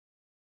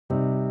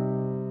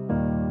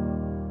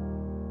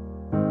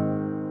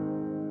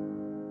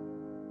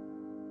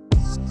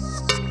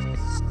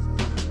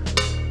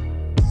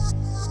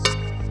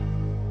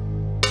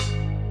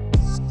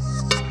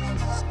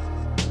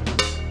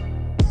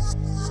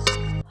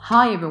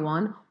Hi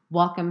everyone,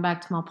 welcome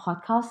back to my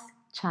podcast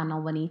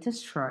channel Juanita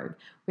Strove,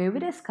 where we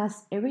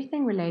discuss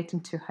everything relating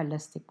to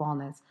holistic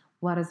wellness.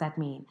 What does that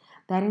mean?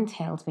 That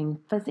entails being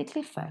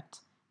physically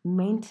fit,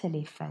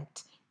 mentally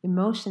fit,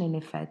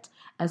 emotionally fit,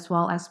 as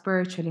well as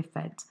spiritually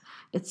fit.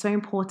 It's so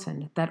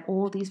important that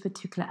all these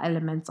particular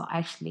elements are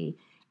actually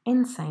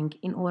in sync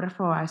in order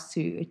for us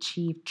to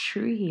achieve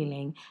true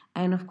healing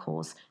and of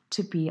course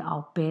to be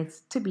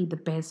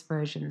the best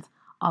versions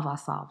of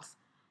ourselves.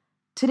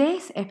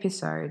 Today's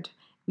episode,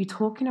 we're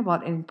talking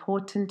about an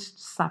important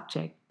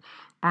subject.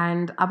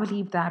 And I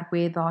believe that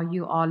whether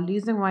you are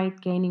losing weight,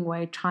 gaining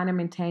weight, trying to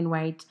maintain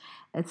weight,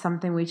 it's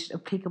something which is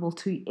applicable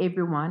to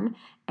everyone.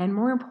 And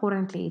more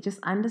importantly, just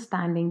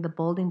understanding the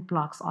building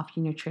blocks of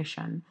your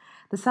nutrition.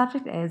 The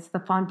subject is the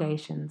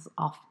foundations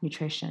of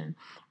nutrition.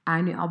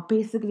 And we are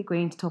basically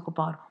going to talk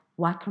about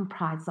what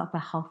comprises of a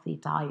healthy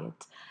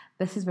diet.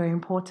 This is very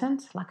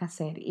important. Like I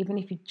said, even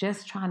if you're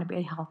just trying to be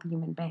a healthy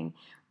human being,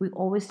 we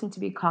always need to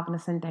be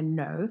cognizant and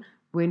know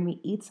when we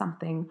eat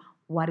something,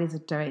 what is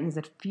it doing? Is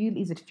it fuel?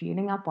 Is it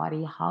fueling our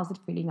body? How is it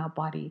fueling our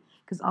body?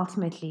 Because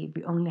ultimately,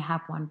 we only have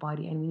one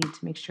body, and we need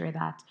to make sure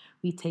that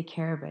we take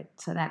care of it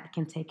so that it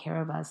can take care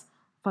of us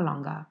for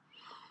longer.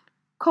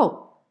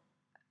 Cool.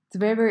 It's a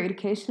very, very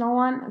educational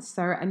one.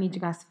 So I need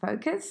you guys to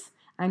focus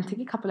and take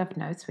a couple of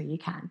notes where you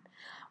can.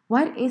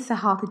 What is a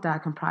healthy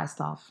diet comprised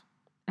of?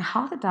 A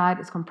healthy diet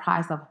is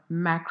comprised of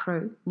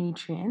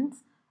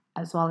macronutrients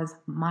as well as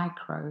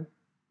micronutrients.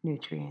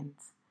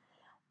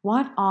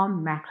 What are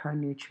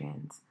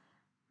macronutrients?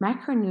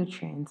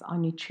 Macronutrients are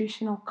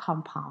nutritional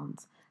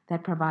compounds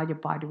that provide your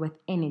body with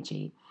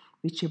energy,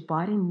 which your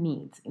body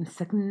needs in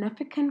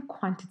significant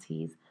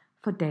quantities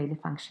for daily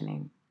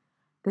functioning.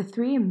 The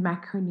three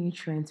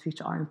macronutrients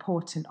which are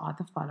important are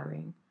the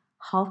following: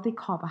 healthy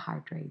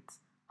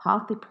carbohydrates,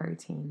 healthy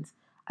proteins,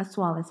 as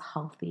well as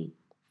healthy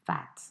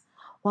fats.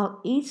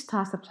 While each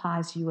type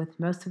supplies you with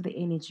most of the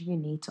energy you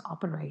need to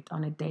operate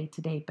on a day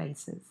to day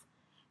basis,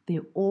 they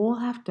all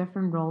have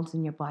different roles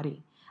in your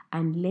body.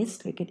 And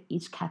let's look at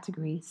each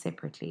category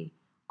separately.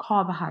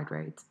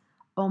 Carbohydrates.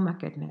 Oh my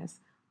goodness.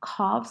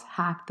 Carbs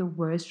have the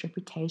worst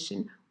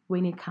reputation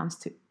when it comes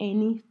to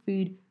any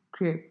food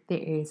group there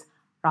is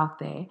out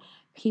there.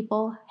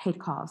 People hate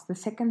carbs. The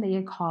second they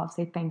eat carbs,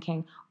 they're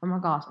thinking, oh my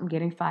gosh, I'm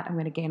getting fat, I'm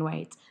going to gain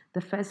weight.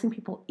 The first thing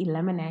people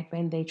eliminate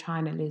when they're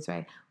trying to lose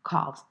weight,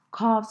 carbs.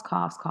 Carbs,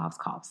 carbs, carbs,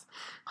 carbs.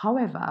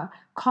 However,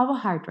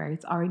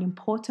 carbohydrates are an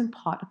important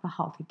part of a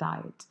healthy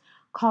diet.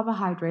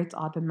 Carbohydrates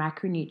are the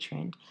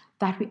macronutrient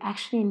that we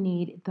actually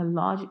need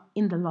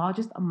in the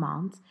largest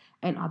amounts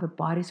and are the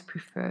body's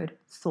preferred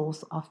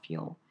source of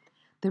fuel.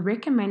 The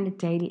recommended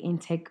daily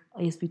intake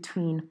is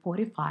between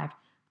 45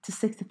 to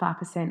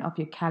 65% of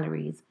your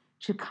calories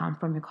should come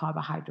from your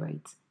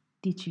carbohydrates.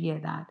 Did you hear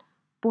that?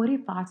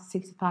 45 to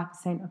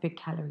 65% of your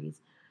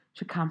calories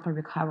should come from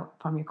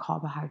your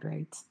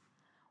carbohydrates.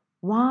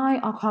 Why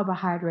are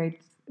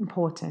carbohydrates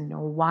important,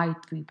 or why do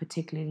we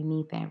particularly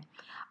need them?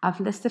 I've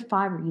listed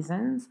 5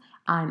 reasons,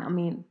 and I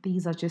mean,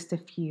 these are just a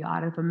few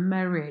out of a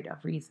myriad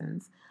of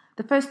reasons.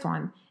 The first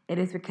one, it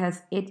is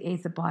because it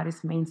is the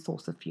body's main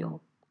source of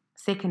fuel.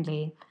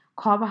 Secondly,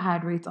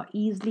 carbohydrates are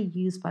easily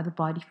used by the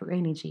body for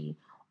energy.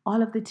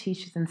 All of the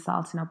tissues and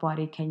cells in our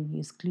body can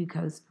use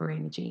glucose for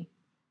energy.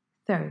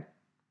 Third,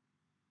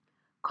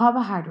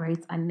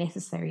 carbohydrates are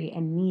necessary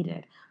and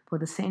needed for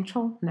the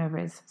central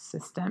nervous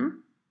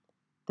system,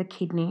 the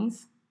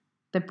kidneys,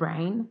 the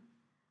brain,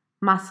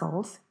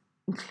 muscles,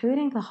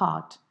 including the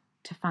heart,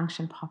 to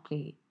function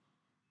properly.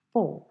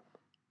 4.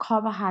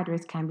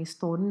 Carbohydrates can be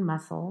stored in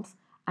muscles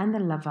and the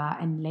liver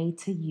and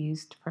later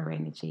used for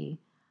energy.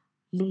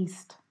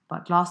 Last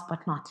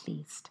but not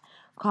least,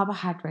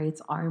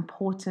 carbohydrates are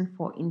important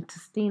for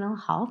intestinal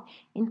health,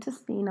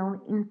 intestinal.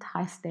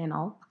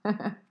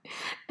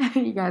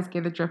 You guys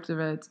get the drift of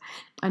it,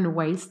 and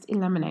waste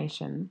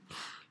elimination.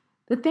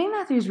 The thing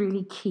that is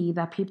really key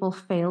that people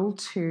fail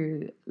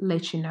to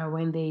let you know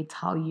when they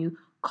tell you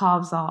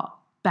carbs are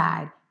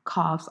bad,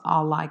 carbs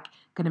are like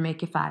going to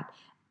make you fat,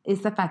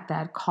 is the fact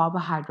that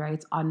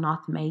carbohydrates are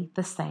not made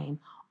the same,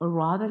 or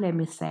rather, let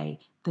me say,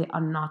 they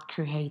are not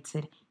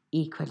created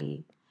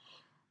equally.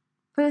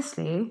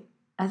 Firstly,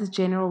 as a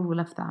general rule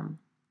of thumb,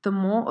 the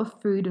more a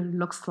food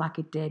looks like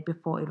it did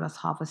before it was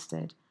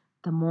harvested,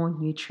 the more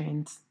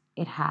nutrients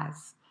it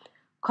has.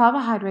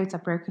 Carbohydrates are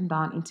broken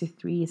down into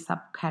 3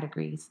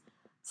 subcategories: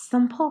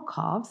 simple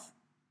carbs,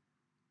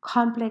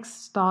 complex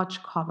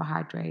starch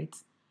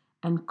carbohydrates,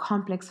 and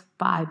complex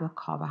fiber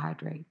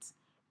carbohydrates.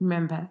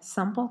 Remember,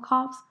 simple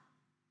carbs,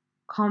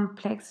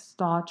 complex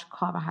starch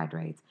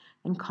carbohydrates,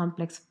 and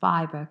complex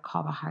fiber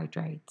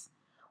carbohydrates.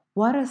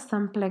 What are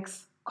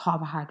simplex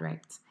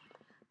carbohydrates?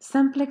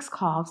 Simplex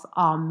carbs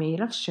are made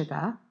of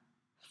sugar,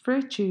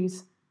 fruit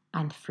juice,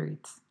 and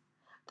fruits.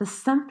 The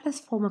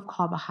simplest form of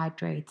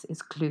carbohydrates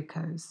is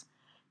glucose.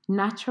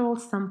 Natural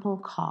simple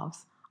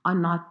carbs are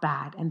not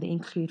bad, and they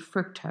include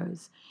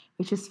fructose,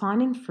 which is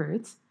found in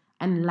fruits,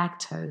 and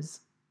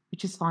lactose,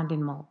 which is found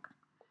in milk.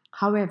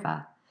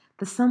 However,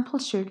 the simple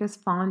sugars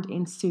found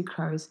in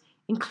sucrose,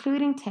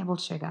 including table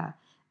sugar,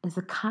 is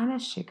the kind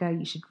of sugar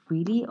you should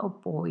really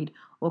avoid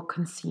or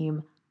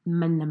consume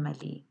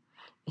minimally,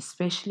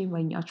 especially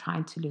when you're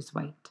trying to lose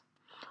weight.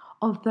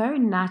 Although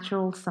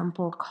natural,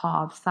 simple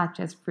carbs such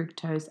as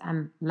fructose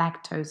and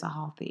lactose are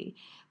healthy,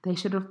 they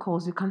should, of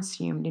course, be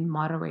consumed in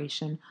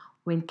moderation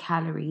when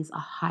calories are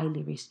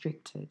highly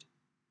restricted.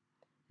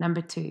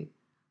 Number two,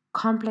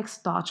 complex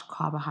starch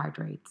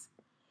carbohydrates.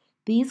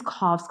 These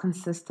carbs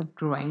consist of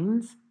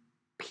grains,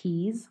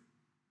 peas,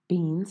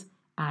 beans,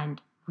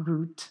 and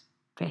root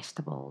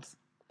vegetables.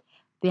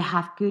 They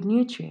have good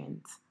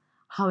nutrients.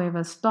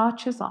 However,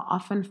 starches are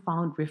often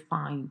found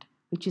refined,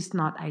 which is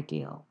not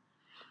ideal.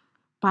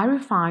 By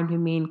refined, we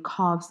mean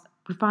carbs.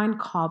 Refined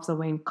carbs are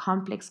when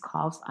complex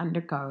carbs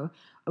undergo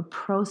a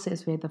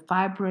process where the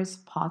fibrous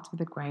part of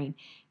the grain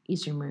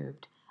is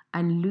removed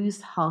and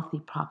lose healthy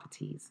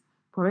properties.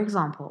 For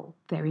example,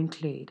 they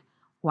include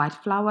white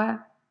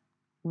flour,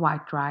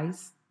 white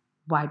rice,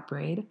 white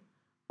bread,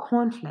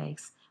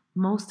 cornflakes,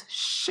 most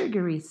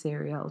sugary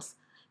cereals,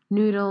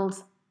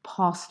 noodles,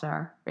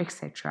 pasta,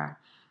 etc.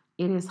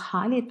 It is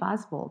highly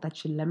advisable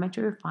that you limit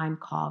your refined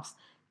carbs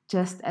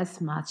just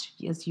as much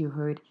as you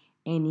would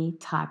any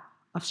type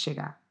of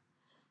sugar.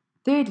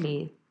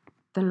 Thirdly,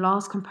 the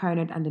last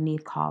component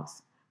underneath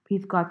carbs,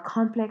 we've got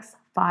complex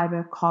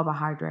fiber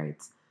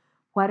carbohydrates.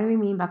 What do we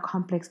mean by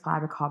complex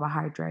fiber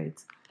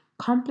carbohydrates?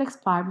 Complex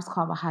fibrous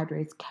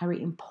carbohydrates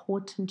carry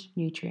important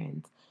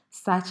nutrients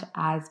such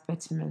as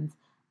vitamins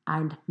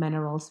and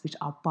minerals which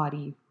our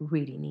body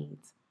really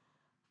needs.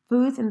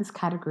 Foods in this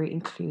category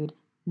include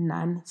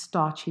non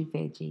starchy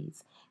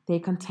veggies. They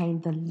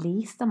contain the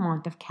least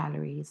amount of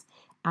calories,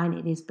 and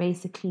it is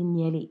basically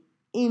nearly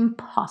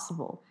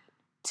impossible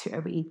to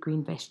overeat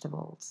green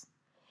vegetables.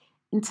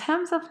 In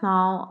terms of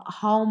now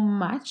how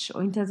much,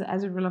 or in terms of,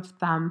 as a rule of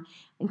thumb,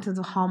 in terms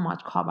of how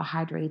much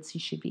carbohydrates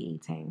you should be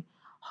eating,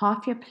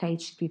 half your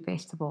plate should be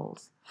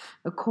vegetables,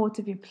 a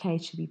quarter of your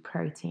plate should be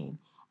protein,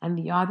 and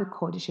the other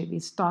quarter should be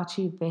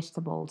starchy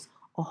vegetables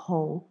or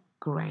whole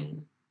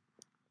grain.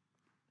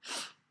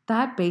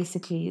 That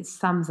basically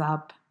sums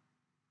up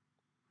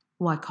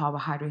what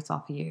carbohydrates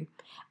are for you.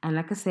 And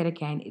like I said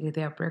again,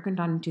 they are broken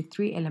down into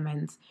three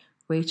elements,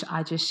 which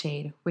I just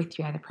shared with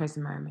you at the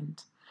present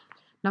moment.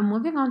 Now,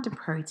 moving on to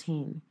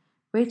protein,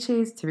 which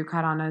is, to be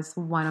quite honest,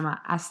 one of my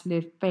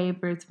absolute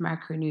favorite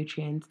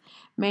macronutrients,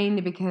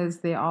 mainly because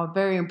they are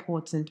very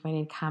important when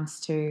it comes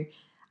to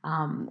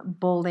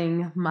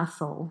building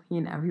muscle.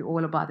 You know, we're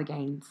all about the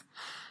gains.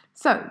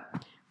 So,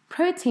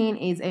 protein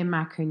is a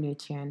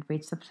macronutrient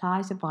which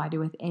supplies the body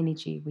with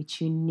energy which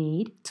you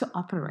need to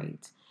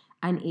operate,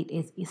 and it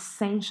is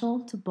essential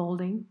to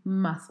building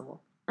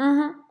muscle.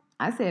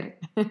 I said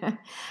it.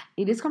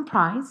 It is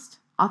comprised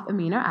of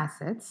amino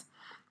acids,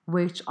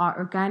 which are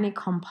organic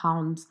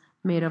compounds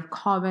made of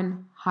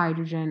carbon,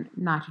 hydrogen,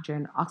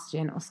 nitrogen,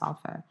 oxygen, or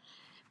sulfur.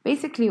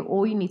 Basically,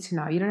 all you need to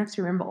know, you don't have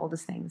to remember all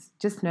these things,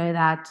 just know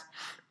that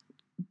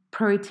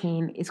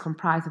protein is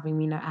comprised of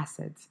amino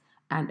acids,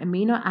 and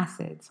amino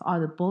acids are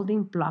the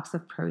building blocks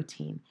of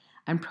protein,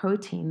 and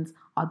proteins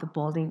are the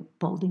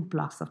building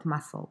blocks of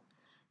muscle.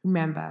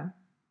 Remember,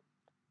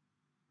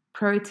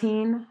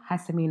 protein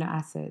has amino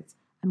acids.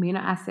 Amino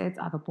acids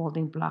are the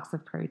building blocks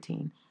of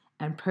protein,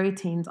 and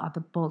proteins are the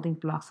building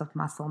blocks of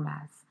muscle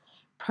mass.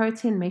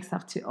 Protein makes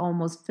up to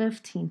almost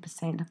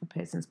 15% of a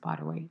person's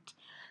body weight.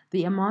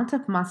 The amount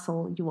of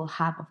muscle you will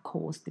have, of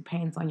course,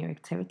 depends on your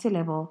activity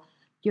level,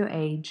 your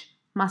age,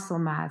 muscle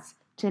mass,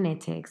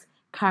 genetics,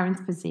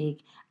 current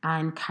physique,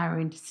 and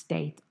current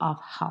state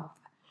of health.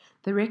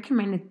 The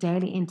recommended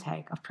daily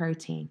intake of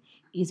protein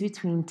is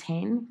between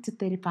 10 to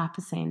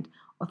 35%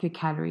 of your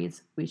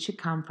calories, which should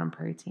come from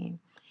protein.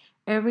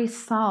 Every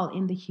cell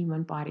in the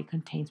human body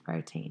contains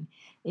protein.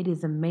 It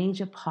is a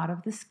major part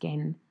of the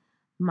skin,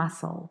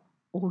 muscle,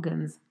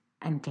 organs,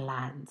 and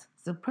glands.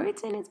 So,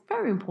 protein is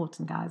very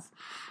important, guys.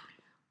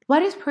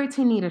 What is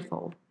protein needed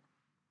for?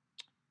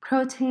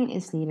 Protein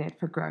is needed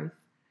for growth.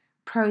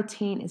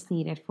 Protein is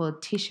needed for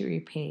tissue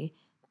repair.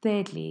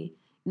 Thirdly,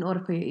 in order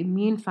for your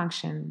immune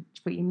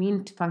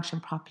to function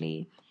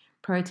properly,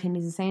 protein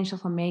is essential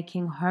for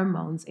making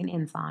hormones and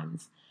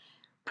enzymes.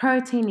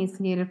 Protein is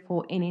needed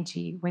for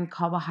energy when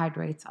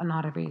carbohydrates are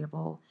not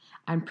available.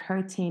 And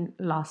protein,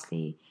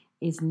 lastly,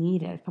 is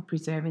needed for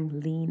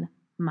preserving lean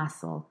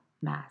muscle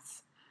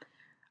mass.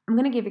 I'm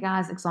going to give you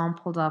guys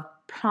examples of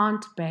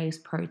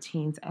plant-based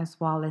proteins as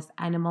well as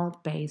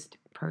animal-based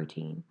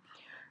protein.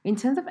 In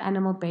terms of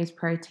animal-based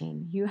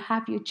protein, you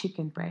have your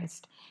chicken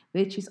breast,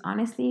 which is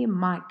honestly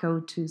my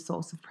go-to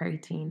source of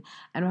protein.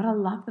 And what I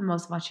love the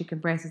most about chicken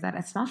breast is that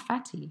it's not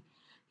fatty.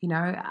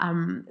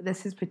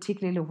 This is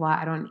particularly why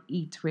I don't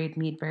eat red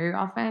meat very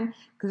often,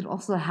 because it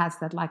also has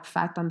that like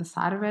fat on the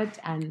side of it,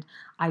 and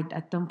I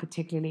don't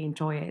particularly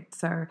enjoy it.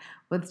 So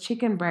with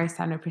chicken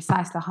breast, I know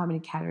precisely how many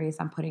calories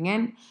I'm putting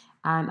in,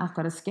 and I've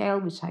got a scale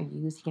which I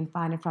use. You can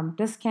find it from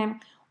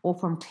Discount or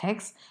from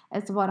Clicks.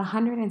 It's about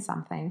 100 and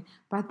something.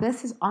 But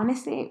this is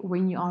honestly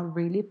when you are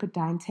really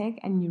pedantic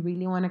and you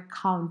really want to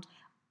count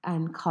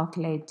and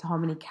calculate how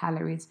many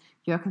calories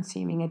you're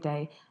consuming a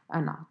day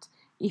or not.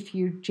 if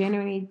you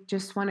genuinely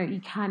just want to,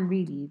 you can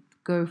really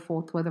go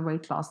forth with a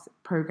weight loss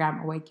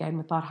program or weight gain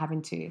without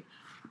having to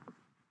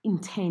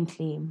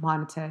intently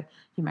monitor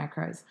your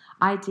macros.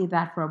 I did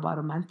that for about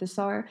a month or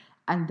so,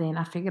 and then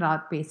I figured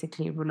out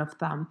basically a rule of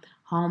thumb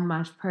how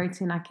much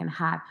protein I can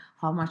have,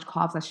 how much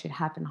carbs I should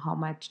have, and how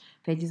much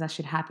veggies I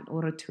should have in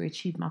order to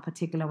achieve my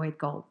particular weight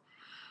goal.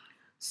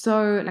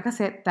 So, like I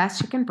said, that's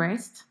chicken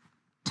breast,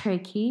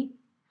 turkey,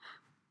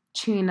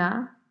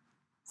 tuna,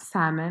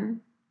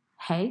 salmon,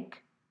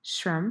 hake,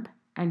 shrimp,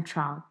 and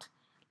trout,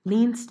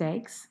 lean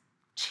steaks,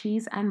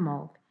 cheese and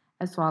milk,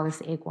 as well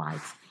as egg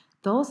whites.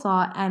 Those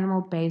are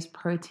animal based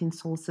protein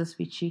sources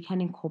which you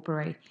can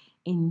incorporate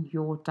in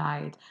your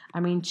diet.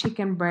 I mean,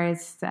 chicken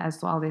breast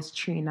as well as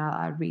tuna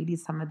are really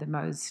some of the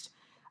most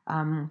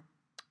um,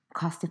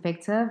 cost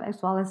effective,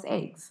 as well as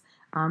eggs,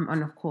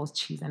 and of course,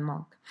 cheese and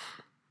milk.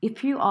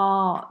 If you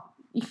are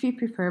if you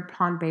prefer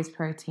plant-based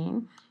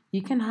protein,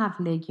 you can have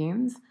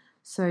legumes.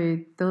 So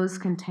those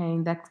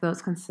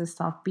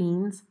consist of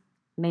beans,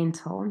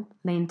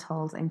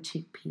 lentils and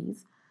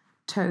chickpeas,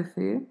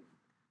 tofu,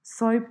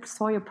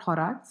 soya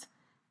products,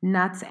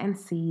 nuts and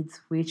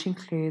seeds, which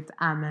include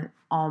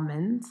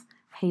almonds,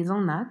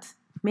 hazelnut,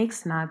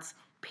 mixed nuts,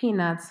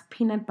 peanuts,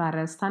 peanut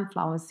butter,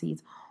 sunflower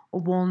seeds, or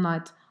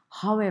walnut.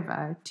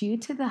 However, due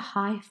to the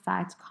high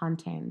fat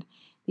content,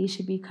 they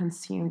should be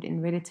consumed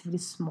in relatively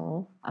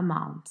small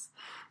amounts.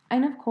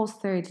 And of course,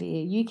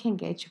 thirdly, you can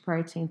get your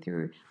protein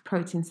through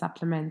protein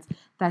supplements.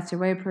 That's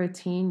your whey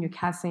protein, your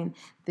casein.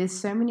 There's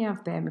so many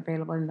of them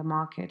available in the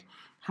market.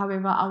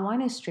 However, I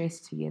want to stress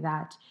to you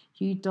that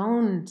you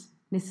don't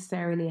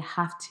necessarily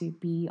have to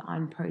be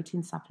on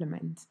protein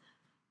supplements.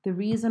 The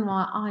reason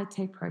why I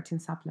take protein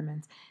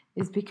supplements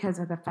is because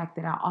of the fact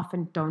that I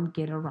often don't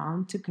get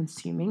around to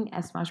consuming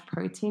as much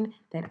protein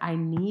that I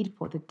need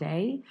for the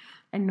day,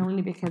 and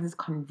only because it's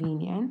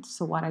convenient.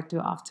 So, what I do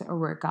after a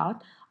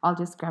workout, I'll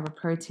just grab a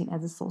protein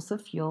as a source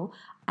of fuel,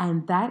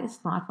 and that is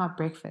not my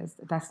breakfast.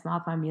 That's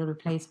not my meal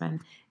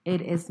replacement.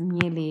 It is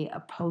merely a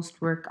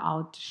post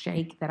workout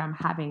shake that I'm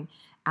having.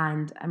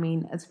 And I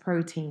mean, it's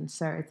protein,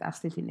 so it's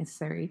absolutely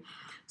necessary.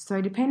 So,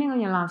 depending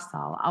on your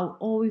lifestyle, I'll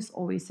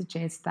always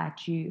suggest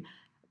that you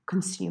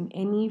consume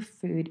any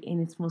food in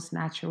its most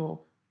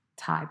natural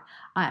type.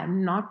 I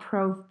am not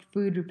pro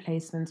food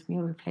replacements,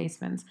 meal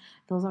replacements.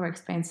 Those are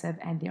expensive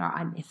and they are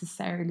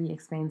unnecessarily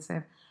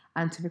expensive.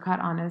 And to be quite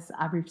honest,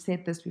 I've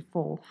said this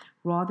before,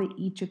 rather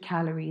eat your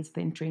calories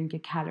than drink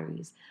your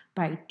calories.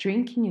 By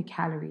drinking your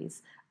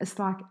calories, it's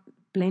like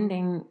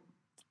blending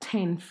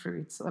 10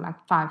 fruits or like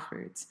 5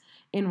 fruits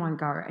in one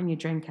go and you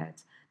drink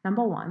it.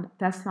 Number one,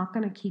 that's not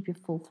going to keep you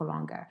full for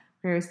longer,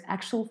 whereas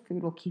actual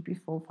food will keep you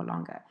full for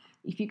longer.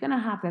 If you're going to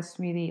have that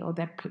smoothie or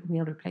that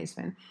meal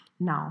replacement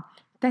now,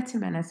 30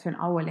 minutes to an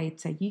hour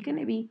later, you're going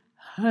to be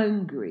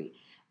hungry,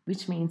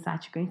 which means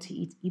that you're going to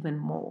eat even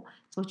more.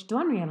 So, what you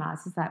don't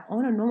realize is that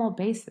on a normal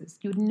basis,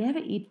 you'd never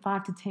eat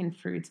 5 to 10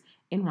 fruits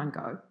in one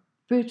go.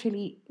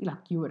 Virtually,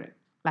 like you wouldn't.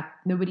 Like,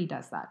 nobody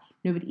does that.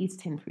 Nobody eats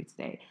 10 fruits a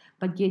day.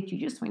 But yet, you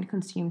just want to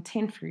consume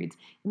 10 fruits.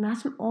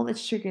 Imagine all the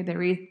sugar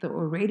there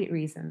already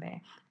is in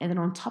there. And then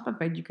on top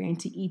of it, you're going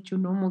to eat your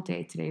normal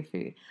day-to-day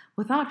food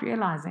without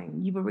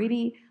realizing you've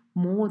already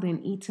more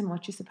than eaten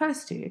what you're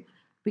supposed to.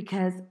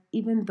 Because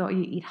even though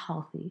you eat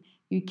healthy,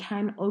 you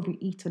can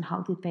overeat on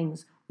healthy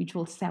things, which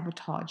will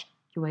sabotage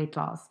your weight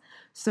loss.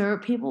 So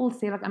people will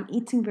say, like, I'm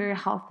eating very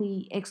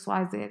healthy,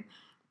 XYZ.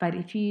 But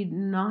if you're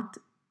not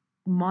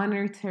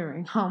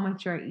monitoring how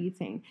much you're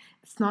eating,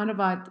 it's not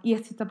about,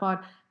 yes, it's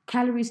about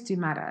calories do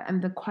matter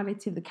and the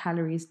quality of the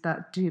calories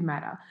that do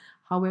matter.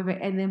 However,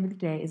 at the end of the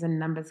day, is a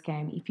numbers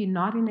game. If you're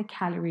not in a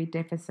calorie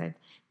deficit,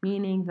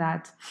 meaning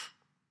that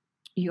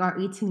you are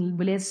eating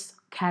less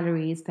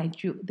calories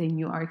than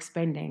you are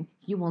expending,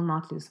 you will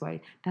not lose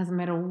weight. Doesn't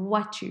matter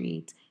what you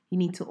eat, you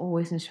need to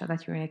always ensure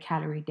that you're in a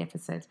calorie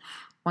deficit.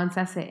 Once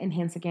I say, and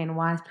hence again,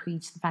 why I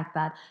preach the fact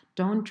that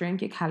don't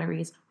drink your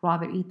calories,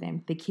 rather eat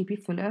them. They keep you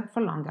fuller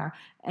for longer.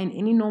 And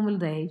any normal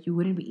day, you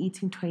wouldn't be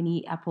eating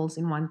 20 apples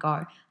in one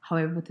go.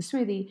 However, with the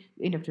smoothie,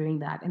 you end up doing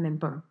that, and then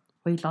boom,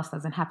 weight loss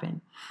doesn't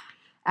happen.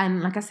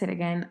 And like I said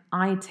again,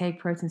 I take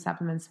protein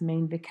supplements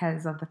mainly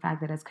because of the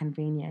fact that it's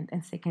convenient,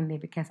 and secondly,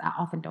 because I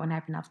often don't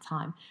have enough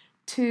time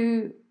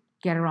to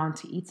get around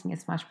to eating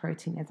as much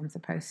protein as I'm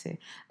supposed to.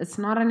 It's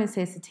not a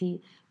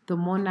necessity. The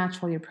more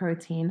natural your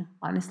protein,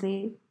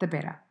 honestly, the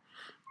better.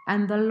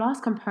 And the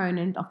last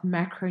component of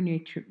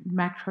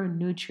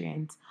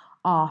macronutrients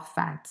are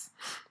fats.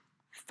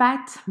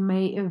 Fat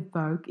may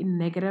evoke a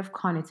negative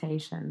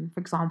connotation,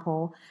 for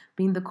example,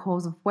 being the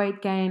cause of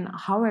weight gain.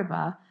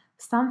 However,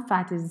 some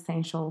fat is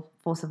essential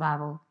for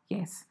survival,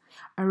 yes.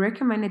 A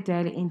recommended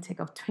daily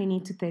intake of 20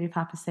 to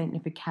 35%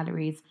 of your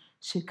calories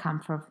should come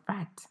from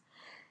fat.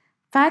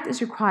 Fat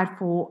is required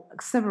for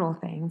several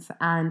things,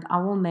 and I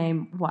will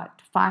name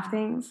 5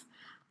 things.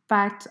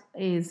 Fat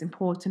is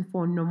important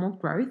for normal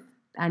growth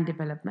and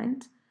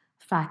development.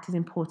 Fat is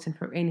important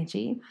for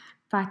energy.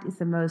 Fat is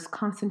the most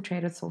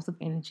concentrated source of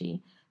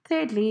energy.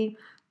 Thirdly,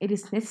 it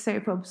is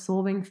necessary for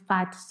absorbing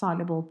fat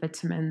soluble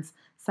vitamins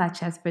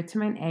such as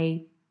vitamin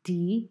A,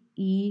 D,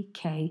 E,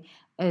 K,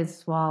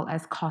 as well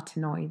as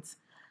carotenoids.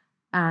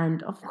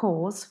 And of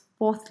course,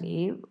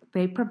 fourthly,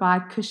 they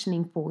provide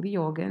cushioning for the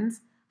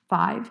organs.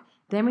 Five,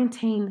 they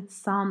maintain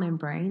cell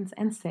membranes.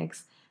 And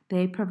six,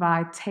 they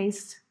provide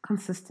taste,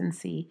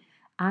 consistency,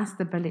 and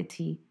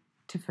stability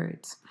to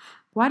foods.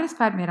 What is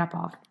fat made up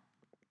of?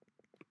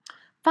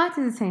 Fat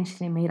is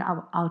essentially made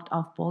out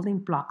of building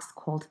blocks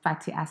called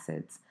fatty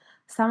acids.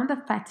 Some of the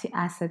fatty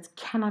acids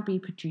cannot be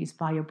produced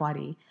by your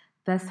body,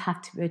 thus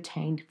have to be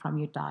obtained from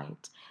your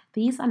diet.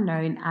 These are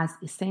known as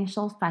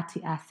essential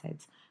fatty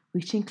acids,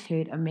 which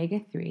include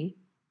omega 3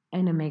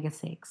 and omega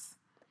 6.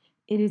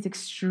 It is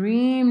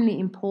extremely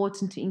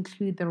important to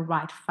include the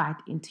right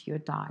fat into your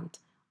diet.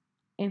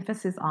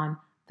 Emphasis on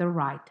the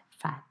right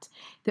fat.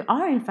 There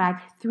are, in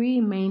fact, three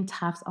main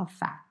types of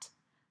fat: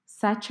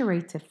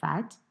 saturated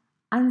fat,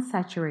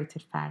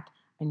 unsaturated fat,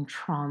 and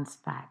trans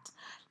fat.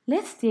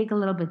 Let's dig a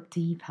little bit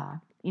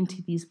deeper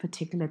into these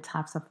particular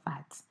types of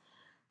fats.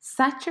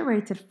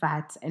 Saturated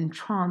fats and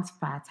trans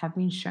fats have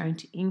been shown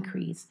to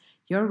increase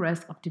your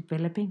risk of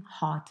developing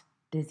heart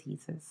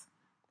diseases.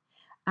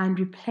 And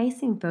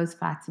replacing those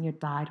fats in your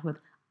diet with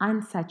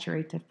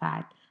unsaturated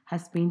fat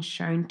has been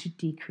shown to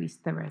decrease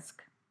the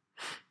risk.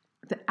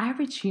 The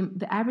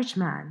average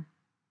man,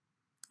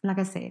 like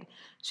I said,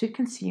 should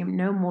consume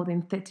no more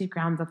than 30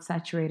 grams of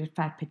saturated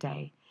fat per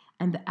day,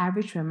 and the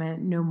average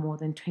woman no more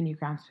than 20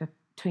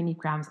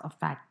 grams of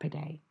fat per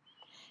day.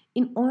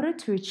 In order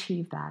to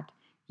achieve that,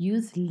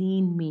 use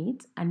lean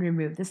meat and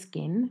remove the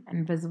skin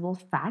and visible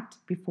fat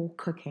before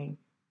cooking.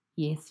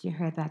 Yes, you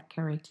heard that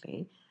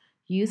correctly.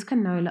 Use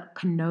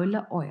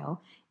canola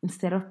oil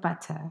instead of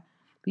butter,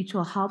 which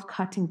will help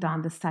cutting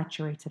down the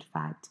saturated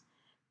fat.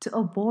 To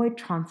avoid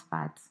trans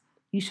fats,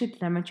 you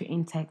should limit your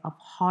intake of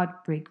hard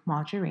brick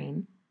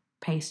margarine,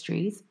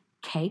 pastries,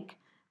 cake,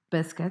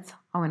 biscuits,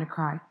 I want to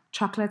cry,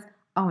 chocolates,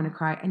 I want to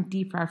cry, and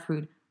deep fried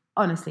food.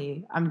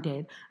 Honestly, I'm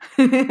dead.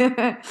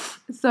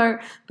 So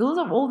those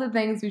are all the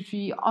things which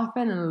we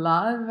often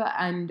love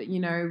and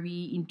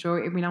we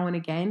enjoy every now and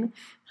again.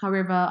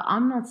 However,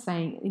 I'm not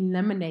saying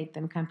eliminate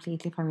them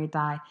completely from your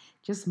diet.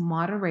 Just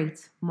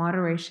moderation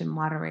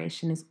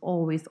is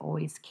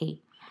always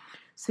key.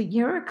 So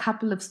here are a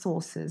couple of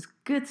sources,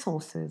 good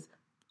sources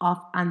of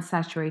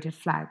unsaturated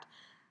fat.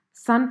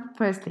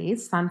 Firstly,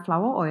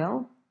 sunflower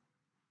oil,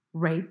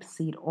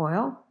 rapeseed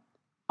oil,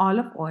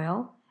 olive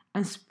oil,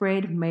 and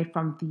spread made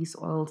from these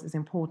oils is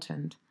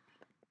important.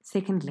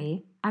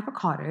 Secondly,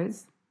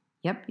 avocados.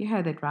 Yep, you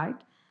heard it right.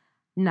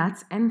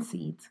 Nuts and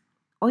seeds.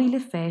 Oily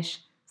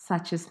fish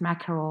such as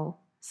mackerel,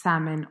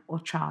 salmon, or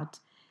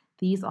trout.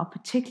 These are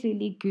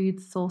particularly good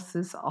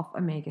sources of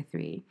omega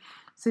 3.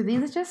 So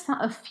these are just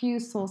a few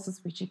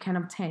sources which you can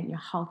obtain your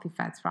healthy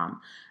fats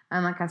from.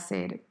 And like I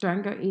said,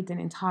 don't go eat an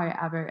entire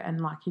avo and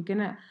you're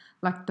gonna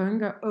don't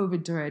go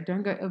overdo it,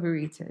 don't go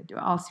overeat it, or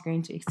else you're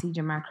going to exceed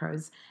your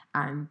macros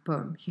and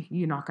boom,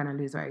 you're not gonna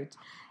lose weight.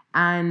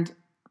 And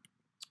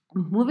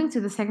moving to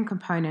the second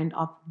component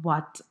of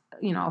what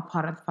are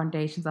part of the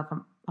foundations of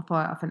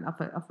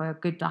a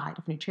good diet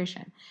of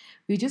nutrition,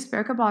 we just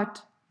spoke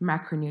about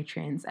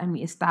macronutrients and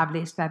we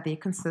established that they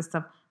consist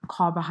of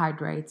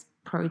carbohydrates,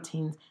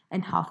 proteins,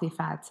 and healthy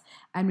fats.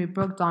 And we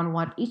broke down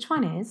what each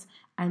one is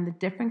and the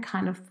different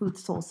kind of food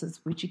sources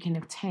which you can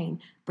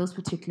obtain those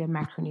particular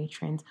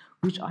macronutrients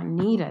which are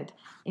needed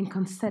in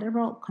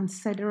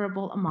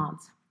considerable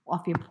amounts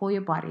for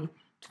your body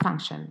to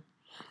function.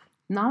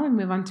 Now we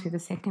move on to the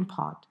second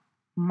part,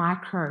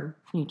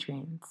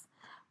 micronutrients.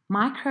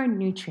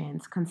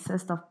 Micronutrients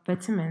consist of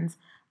vitamins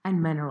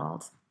and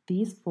minerals.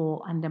 These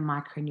fall under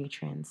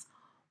micronutrients.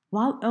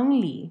 While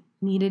only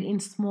needed in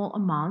small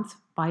amounts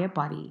by your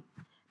body,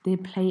 they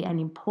play an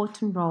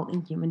important role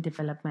in human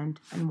development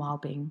and well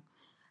being.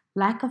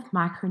 Lack of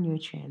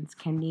micronutrients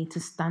can lead to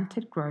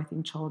stunted growth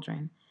in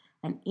children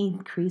and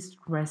increased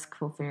risk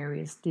for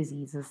various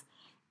diseases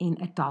in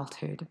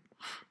adulthood.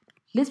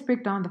 Let's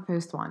break down the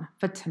first one,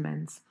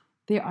 vitamins.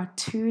 There are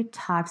two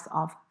types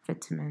of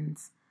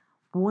vitamins: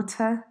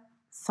 water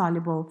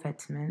soluble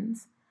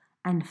vitamins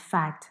and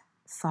fat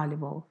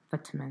soluble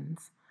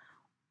vitamins.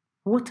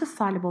 Water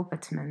soluble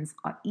vitamins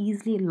are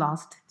easily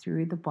lost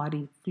through the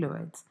body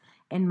fluids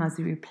and must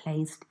be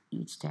replaced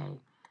each day.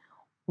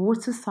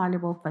 Water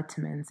soluble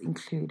vitamins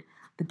include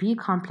the B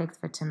complex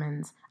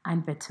vitamins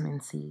and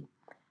vitamin C.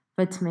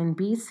 Vitamin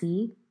B,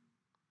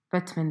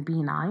 vitamin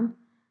B9,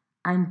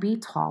 and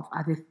B12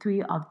 are the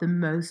three of the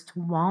most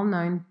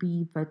well-known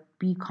B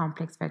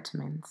complex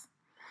vitamins.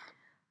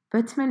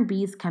 Vitamin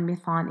Bs can be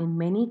found in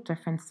many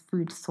different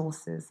food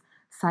sources,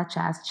 such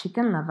as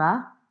chicken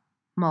liver,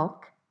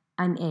 milk,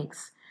 and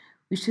eggs.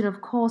 We should,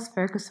 of course,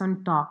 focus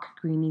on dark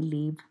greeny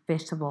leaf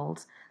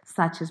vegetables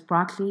such as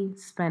broccoli,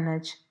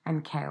 spinach,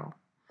 and kale.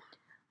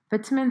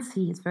 Vitamin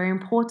C is very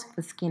important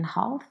for skin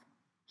health,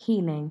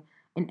 healing,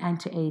 and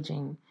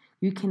anti-aging.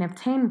 You can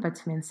obtain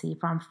vitamin C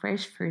from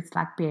fresh fruits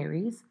like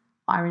berries,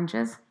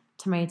 oranges,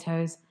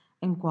 tomatoes,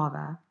 and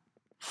guava.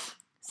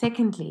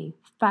 Secondly,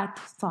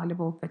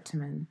 fat-soluble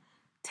vitamin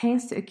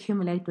tends to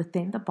accumulate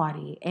within the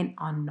body and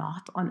are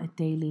not on a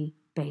daily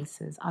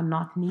basis, are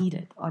not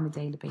needed on a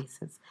daily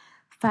basis.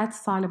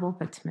 Fat-soluble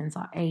vitamins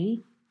are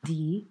A,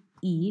 D,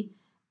 E,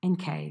 and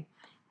K.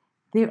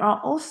 There are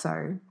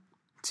also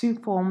two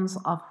forms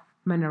of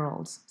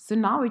minerals. So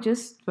now we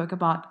just spoke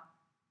about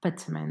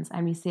vitamins,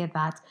 and we said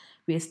that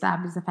we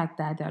established the fact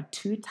that there are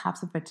two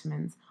types of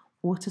vitamins: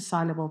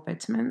 water-soluble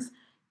vitamins,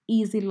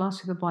 easily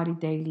lost to the body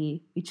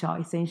daily, which are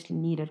essentially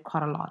needed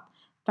quite a lot.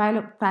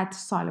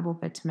 Fat-soluble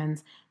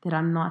vitamins that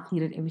are not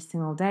needed every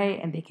single day,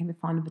 and they can be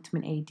found in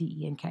vitamin A, D,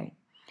 E, and K.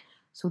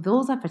 So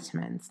those are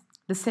vitamins.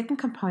 The second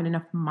component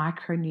of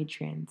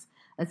micronutrients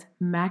is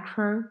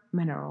macro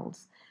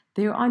minerals.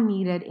 They are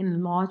needed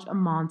in large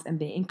amounts, and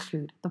they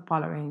include the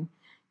following: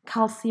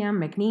 calcium,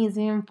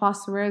 magnesium,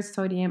 phosphorus,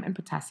 sodium, and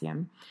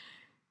potassium.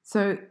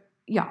 So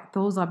yeah,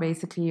 those are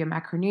basically your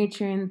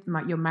macronutrients,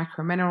 your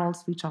macro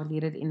minerals, which are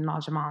needed in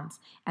large amounts.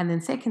 And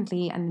then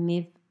secondly,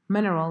 underneath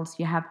minerals,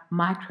 you have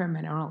micro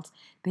minerals.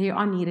 They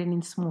are needed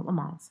in small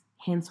amounts,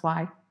 hence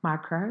why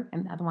micro,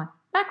 and the other one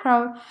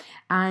macro.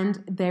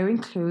 And they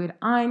include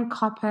iron,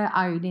 copper,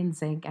 iodine,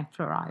 zinc, and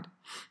fluoride.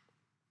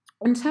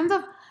 In terms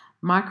of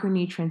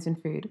micronutrients in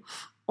food,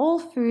 all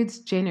foods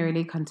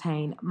generally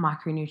contain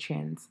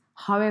micronutrients.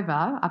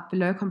 However, I've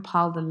below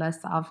compiled a list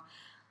of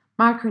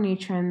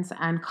micronutrients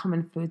and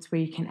common foods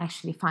where you can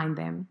actually find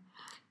them.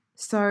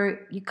 So,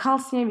 your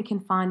calcium you can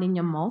find in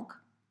your milk,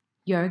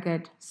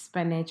 yogurt,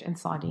 spinach, and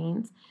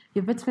sardines.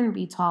 Your vitamin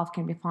B12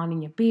 can be found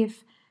in your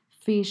beef,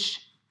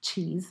 fish,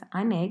 cheese,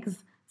 and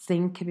eggs.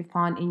 Zinc can be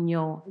found in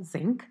your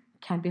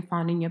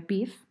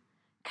beef,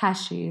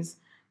 cashews,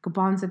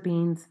 garbanzo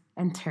beans,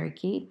 and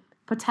turkey.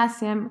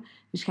 Potassium,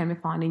 which can be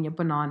found in your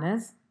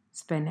bananas,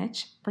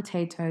 spinach,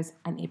 potatoes,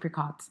 and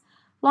apricots.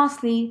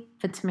 Lastly,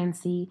 vitamin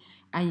C,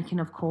 and you can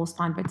of course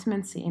find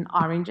vitamin C in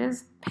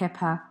oranges,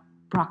 pepper,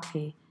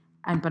 broccoli,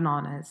 and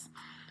bananas.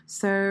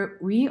 So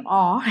we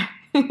are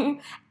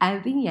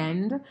at the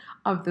end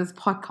of this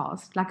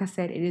podcast. Like I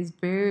said, it is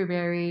very,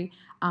 very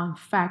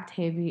fact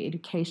heavy,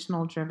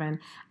 educational driven,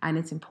 and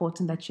it's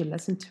important that you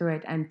listen to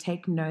it and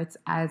take notes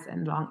as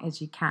long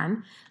as you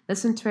can.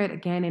 Listen to it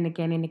again and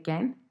again and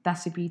again.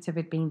 That's the beauty of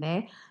it being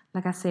there.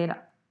 Like I said,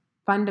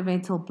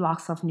 fundamental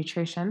blocks of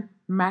nutrition: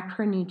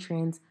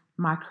 macronutrients,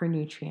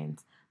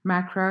 micronutrients.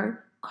 Macro,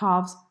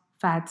 carbs,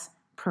 fats,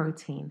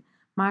 protein.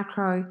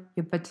 Micro,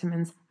 your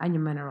vitamins and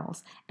your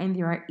minerals. And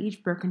they are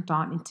each broken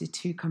down into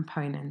two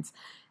components.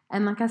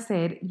 And like I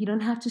said, you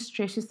don't have to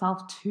stress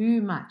yourself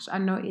too much. I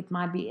know it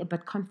might be a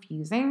bit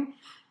confusing.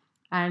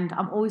 And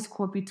I'm always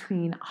caught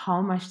between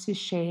how much to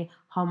share,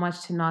 how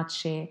much to not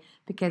share,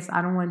 because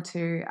I don't want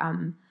to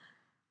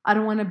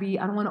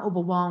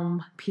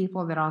overwhelm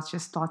people that are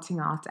just starting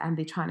out and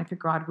they're trying to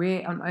figure out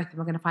where on earth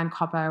am I going to find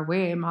copper,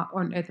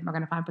 on earth am I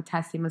going to find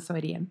potassium and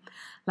sodium.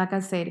 Like I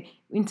said,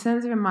 in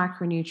terms of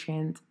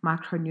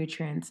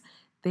macronutrients,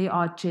 they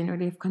are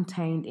generally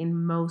contained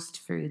in most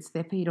foods.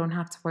 Therefore, you don't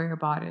have to worry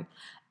about it.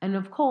 And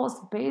of course,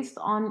 based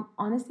on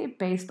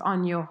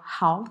your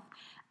health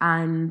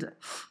and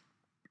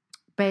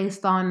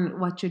based on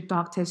what your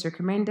doctor has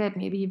recommended.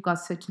 Maybe you've got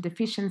certain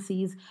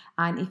deficiencies,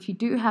 and if you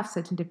do have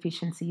certain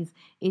deficiencies,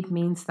 it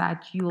means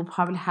that you will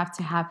probably have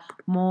to have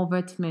more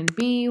vitamin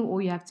B,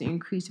 or you have to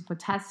increase your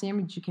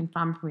potassium, which you can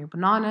find from your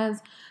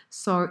bananas.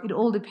 So it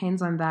all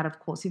depends on that. Of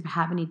course, if you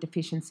have any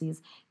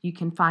deficiencies, you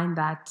can find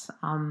that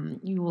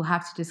you will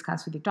have to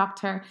discuss with your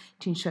doctor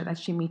to ensure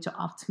that you meet your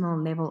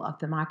optimal level of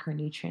the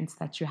micronutrients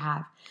that you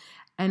have.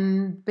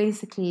 And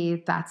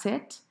basically, that's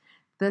it.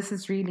 This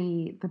is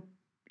really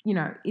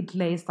it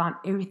lays down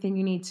everything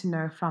you need to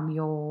know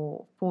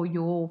for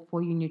your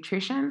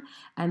nutrition,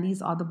 and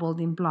these are the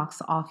building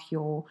blocks of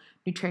your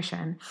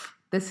nutrition.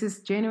 This is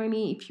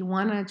generally if you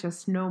want to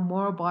just know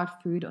more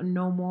about food or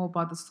know more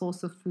about the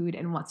source of food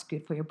and what's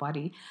good for your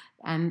body.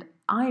 And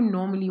I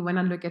normally, when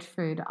I look at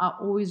food, I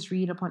always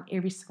read upon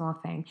every single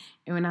thing.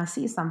 And when I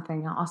see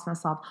something, I ask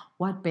myself,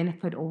 what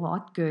benefit or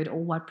what good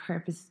or what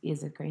purpose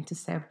is it going to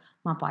serve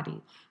my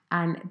body?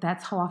 And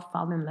that's how I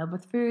fell in love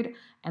with food,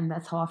 and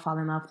that's how I fell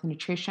in love with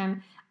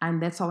nutrition. And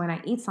that's why when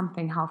I eat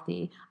something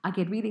healthy, I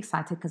get really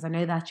excited because I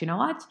know that, you know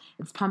what?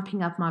 It's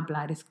pumping up my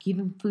blood. It's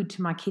giving food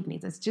to my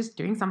kidneys. It's just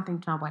doing something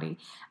to my body.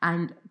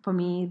 And for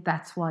me,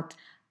 that's what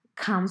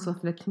comes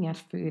with looking at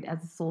food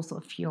as a source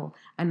of fuel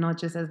and not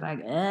just as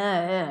like,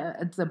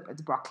 it's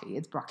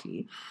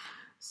broccoli.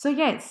 So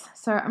yes,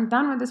 so I'm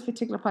done with this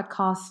particular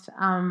podcast.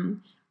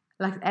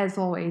 Like as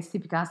always,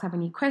 if you guys have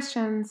any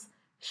questions,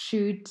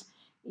 shoot.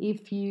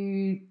 If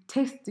you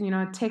text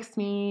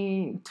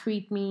me,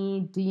 tweet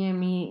me, DM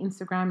me,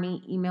 Instagram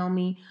me, email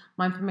me.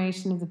 My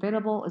information is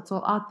available. It's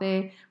all out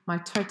there. My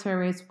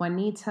Twitter is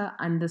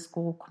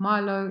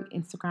Juanita_Khumalo.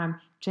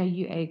 Instagram,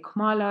 JUA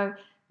Khumalo.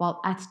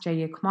 Well, at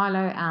JUA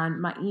Khumalo. And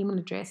my email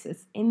address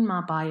is in my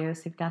bio.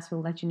 So if you guys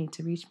feel that you need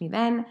to reach me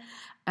then.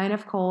 And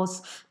of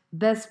course,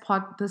 this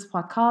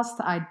podcast,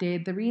 I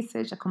did the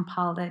research, I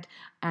compiled it,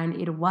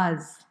 and it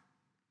was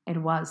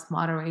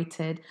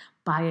moderated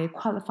by a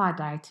qualified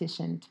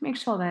dietitian to make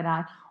sure that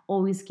I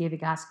always give you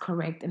guys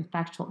correct and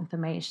factual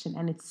information.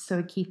 And it's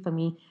so key for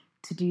me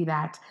to do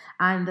that.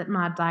 And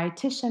my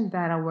dietitian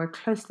that I work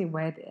closely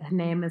with, her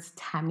name is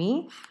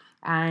Tammy.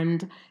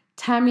 And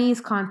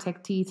Tammy's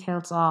contact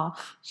details are,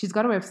 she's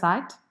got a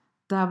website,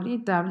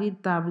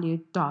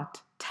 www.tammy,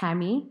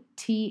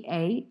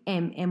 Tammy,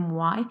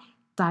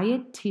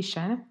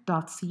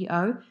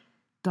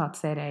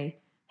 dietitian.co.za.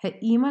 Her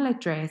email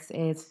address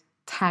is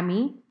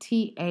Tammy,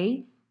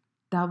 Tammy,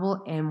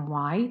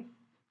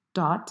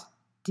 dot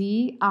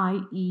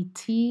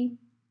dietita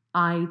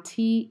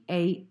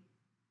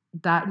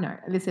dot no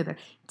let's say that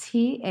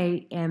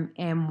Tammy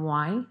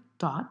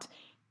dot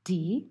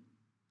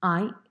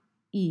dietian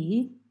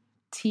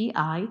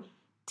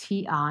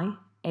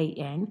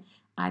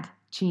at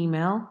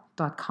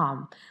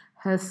gmail.com.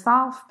 Her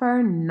cell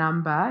phone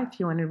number, if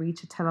you want to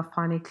reach her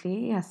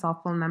telephonically, her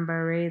cell phone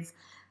number is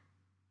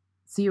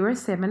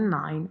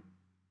 079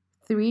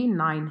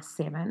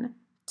 397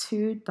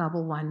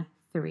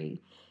 2113.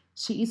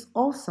 She is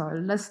also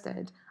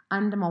listed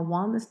under my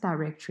wellness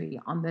directory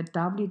on the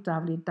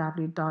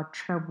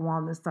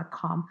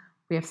www.trebwellness.com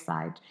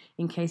website,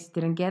 in case you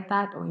didn't get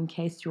that, or in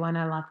case you want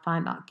to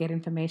find out, get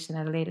information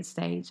at a later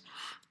stage.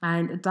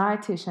 And a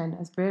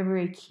dietitian is very,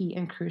 very key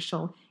and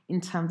crucial in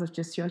terms of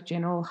just your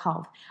general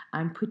health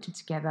and putting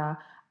together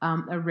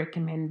a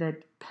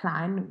recommended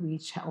plan,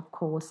 which of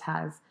course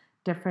has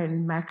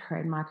different macro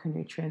and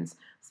micronutrients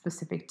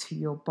specific to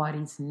your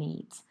body's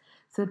needs.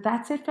 So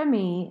that's it for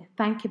me.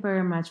 Thank you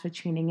very much for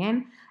tuning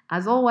in,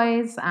 as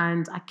always.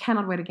 And I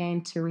cannot wait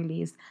again to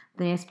release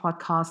the next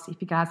podcast. If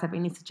you guys have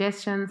any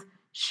suggestions,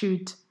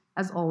 shoot.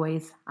 As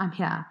always, I'm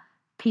here.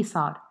 Peace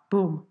out.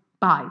 Boom.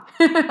 Bye.